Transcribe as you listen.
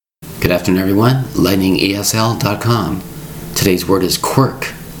Good afternoon, everyone. LightningESL.com. Today's word is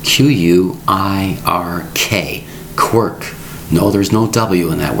quirk. Q-U-I-R-K. Quirk. No, there's no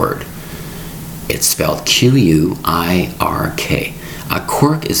W in that word. It's spelled Q-U-I-R-K. A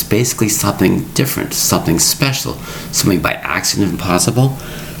quirk is basically something different, something special, something by accident impossible,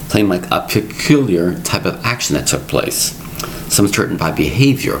 something like a peculiar type of action that took place. Some certain by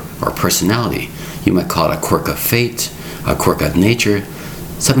behavior or personality. You might call it a quirk of fate, a quirk of nature,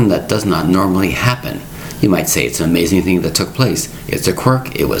 something that does not normally happen. You might say it's an amazing thing that took place. It's a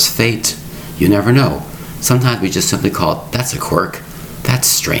quirk, it was fate. You never know. Sometimes we just simply call it, that's a quirk, that's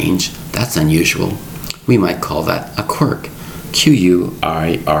strange, that's unusual. We might call that a quirk.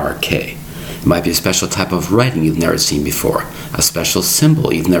 Q-U-I-R-K. It might be a special type of writing you've never seen before, a special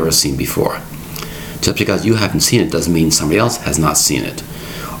symbol you've never seen before. Just because you haven't seen it doesn't mean somebody else has not seen it.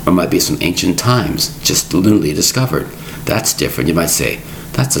 Or it might be some ancient times, just newly discovered. That's different. You might say,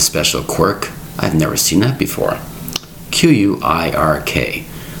 that's a special quirk. I've never seen that before. Q-U-I-R-K.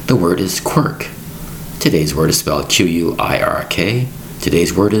 The word is quirk. Today's word is spelled Q-U-I-R-K.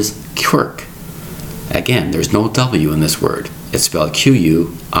 Today's word is quirk. Again, there's no W in this word. It's spelled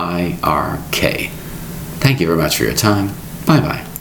Q-U-I-R-K. Thank you very much for your time. Bye-bye.